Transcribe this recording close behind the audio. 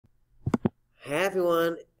Hey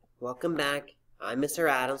everyone, welcome back. I'm Mr.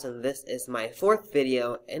 Adams and this is my fourth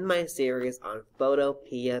video in my series on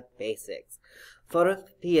Photopea Basics.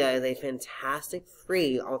 Photopea is a fantastic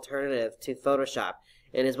free alternative to Photoshop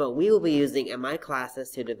and is what we will be using in my classes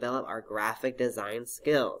to develop our graphic design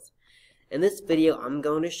skills. In this video, I'm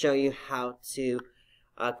going to show you how to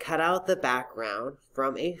cut out the background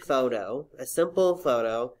from a photo, a simple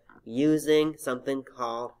photo, using something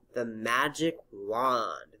called the magic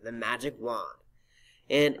wand.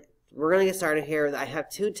 And we're going to get started here. I have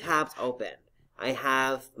two tabs open. I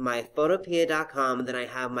have my Photopea.com and then I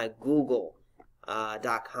have my Google.com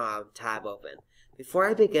tab open. Before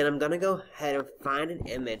I begin, I'm going to go ahead and find an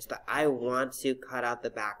image that I want to cut out the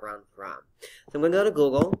background from. So I'm going to go to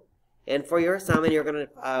Google, and for your assignment, you're going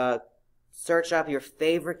to search up your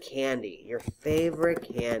favorite candy.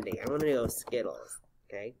 I'm going to go Skittles.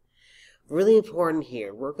 Okay. Really important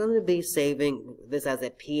here, we're going to be saving this as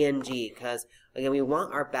a PNG because, again, we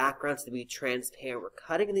want our backgrounds to be transparent. We're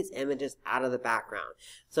cutting these images out of the background.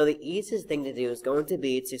 So the easiest thing to do is going to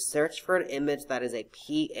be to search for an image that is a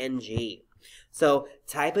PNG. So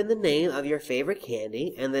type in the name of your favorite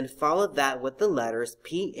candy and then follow that with the letters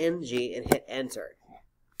PNG and hit enter.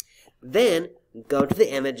 Then go to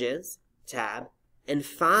the Images tab and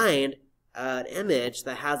find an image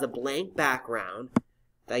that has a blank background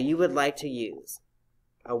that you would like to use.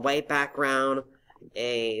 A white background,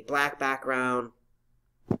 a black background,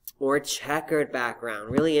 or a checkered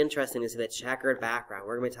background. Really interesting to see the checkered background.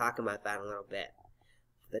 We're going to be talking about that in a little bit.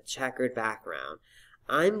 The checkered background.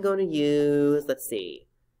 I'm going to use,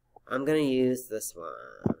 I'm going to use this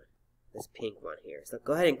one. This pink one here. So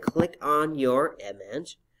go ahead and click on your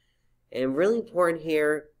image. And really important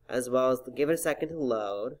here, as well as to give it a second to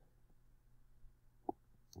load.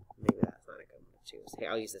 Maybe that's not a good one to choose. Here,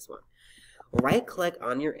 I'll use this one. Right click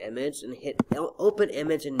on your image and hit open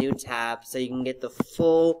image in new tab so you can get the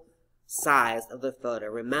full size of the photo.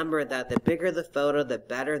 Remember that the bigger the photo, the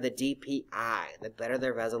better the DPI, the better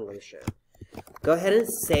the resolution. Go ahead and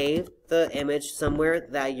save the image somewhere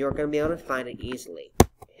that you're going to be able to find it easily.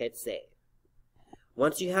 Hit save.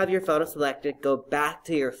 Once you have your photo selected, go back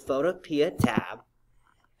to your Photopea tab.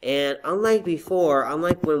 And unlike before,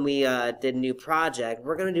 unlike when we did new project,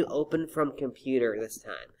 we're going to do open from computer this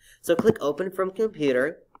time. So click open from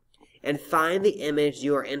computer and find the image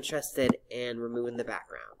you are interested in removing the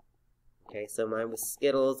background. Okay, so mine was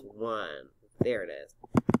Skittles 1. There it is.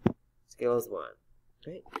 Skittles 1.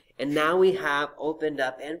 Okay. And now we have opened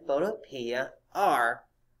up in Photopea our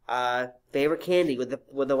favorite candy with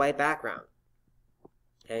the white background.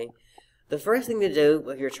 Okay. The first thing to do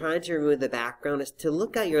if you're trying to remove the background is to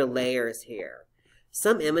look at your layers here.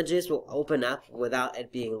 Some images will open up without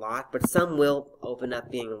it being locked, but some will open up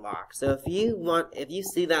being locked. So if you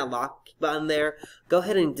see that lock button there, go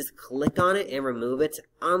ahead and just click on it and remove it to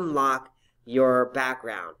unlock your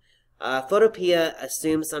background. Photopea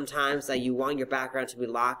assumes sometimes that you want your background to be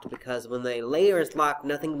locked because when the layer is locked,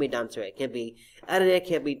 nothing can be done to it. It can't be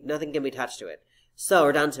edited, nothing can be touched to it.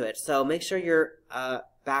 Or done to it. So make sure your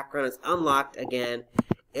background is unlocked again.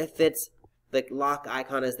 If it's the lock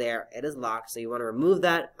icon is there, it is locked. So you want to remove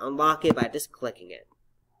that, unlock it by just clicking it.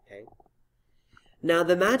 Okay. Now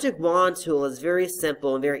the magic wand tool is very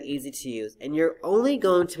simple and very easy to use, and you're only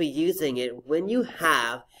going to be using it when you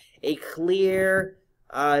have a clear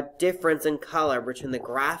difference in color between the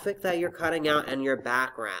graphic that you're cutting out and your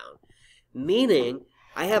background. Meaning,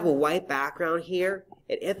 I have a white background here,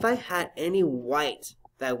 and if I had any white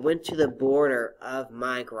that went to the border of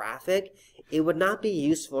my graphic, it would not be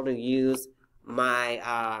useful to use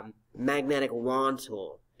my magnetic wand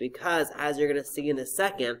tool. Because, as you're going to see in a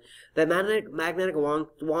second, the magnetic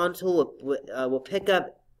wand tool will pick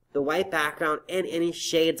up the white background and any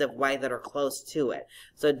shades of white that are close to it.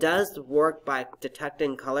 So it does work by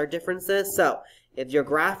detecting color differences. So if your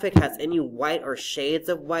graphic has any white or shades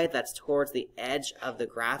of white that's towards the edge of the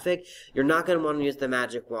graphic, you're not going to want to use the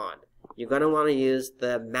magic wand. You're going to want to use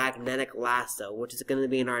the magnetic lasso, which is going to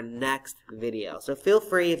be in our next video. So feel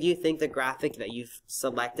free, if you think the graphic that you've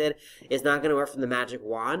selected is not going to work from the magic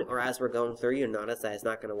wand, or as we're going through, you notice that it's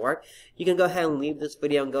not going to work, you can go ahead and leave this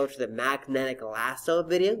video and go to the magnetic lasso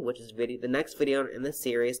video, which is the next video in this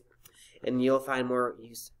series, and you'll find more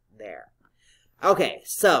use there. Okay,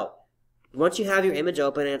 so once you have your image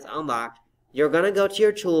open and it's unlocked, you're going to go to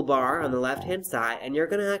your toolbar on the left-hand side, and you're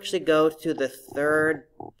going to actually go to the third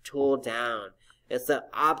tool down. It's the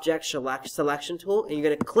Object Selection tool, and you're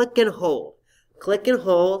going to click and hold. Click and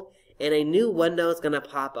hold, and a new window is going to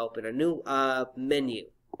pop open, a new menu.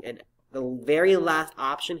 And the very last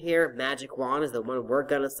option here, Magic Wand, is the one we're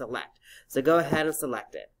going to select. So go ahead and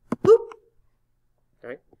select it. Boop. All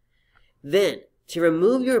right. Then, to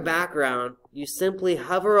remove your background, you simply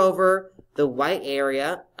hover over the white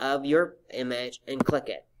area of your image and click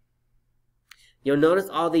it. You'll notice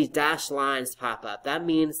all these dashed lines pop up. That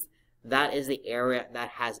means that is the area that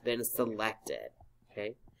has been selected.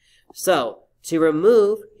 Okay? So, to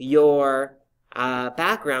remove your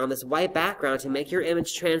background, this white background, to make your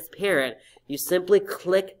image transparent, you simply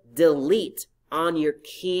click delete on your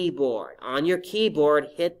keyboard. On your keyboard,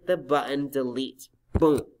 hit the button delete.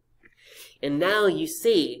 Boom. And now you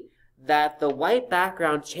see that the white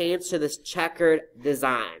background changed to this checkered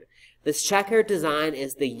design. This checkered design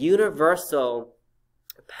is the universal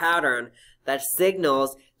pattern that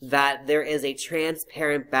signals that there is a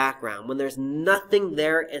transparent background. When there's nothing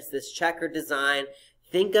there, it's this checkered design.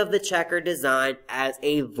 Think of the checkered design as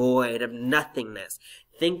a void of nothingness.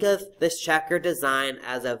 Think of this checkered design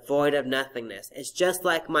as a void of nothingness. It's just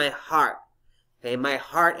like my heart. Okay, my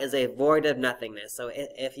heart is a void of nothingness. So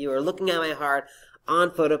if you were looking at my heart on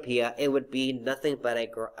Photopea, it would be nothing but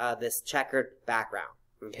this checkered background.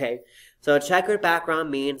 Okay, so a checkered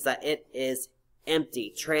background means that it is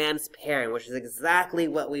empty, transparent, which is exactly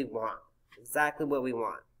what we want. Exactly what we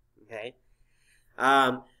want. Okay,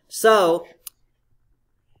 so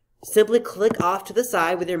simply click off to the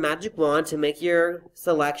side with your magic wand to make your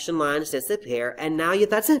selection lines disappear, and now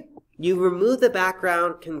that's it. You remove the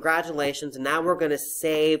background. Congratulations. Now we're going to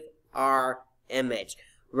save our image.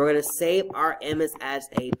 We're going to save our image as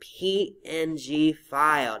a PNG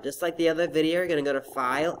file. Just like the other video, you're going to go to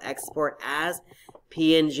File, Export as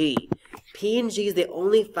PNG. PNG is the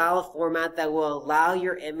only file format that will allow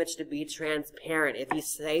your image to be transparent. If you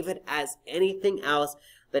save it as anything else,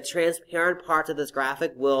 the transparent parts of this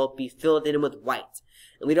graphic will be filled in with white.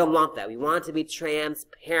 And we don't want that. We want it to be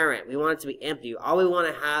transparent. We want it to be empty. All we want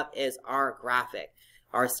to have is our graphic,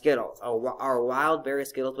 our Skittles, our wild berry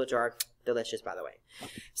Skittles, which are delicious, by the way.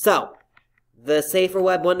 So, the Save for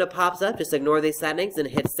Web window pops up. Just ignore these settings and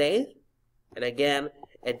hit Save. And again,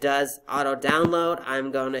 it does auto-download.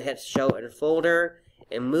 I'm going to hit Show in Folder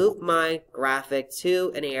and move my graphic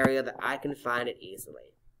to an area that I can find it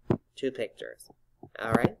easily. 2 pictures.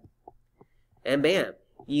 Alright? And bam!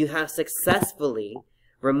 You have successfully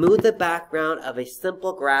removed the background of a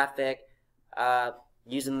simple graphic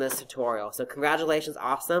using this tutorial. So congratulations,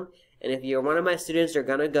 awesome. And if you're one of my students, you're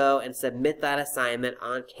going to go and submit that assignment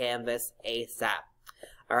on Canvas ASAP.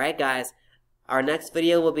 Alright guys, our next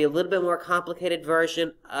video will be a little bit more complicated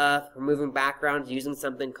version of removing backgrounds using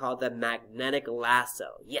something called the magnetic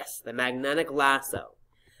lasso. Yes, the magnetic lasso.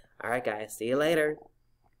 Alright guys, see you later.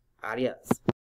 Adios.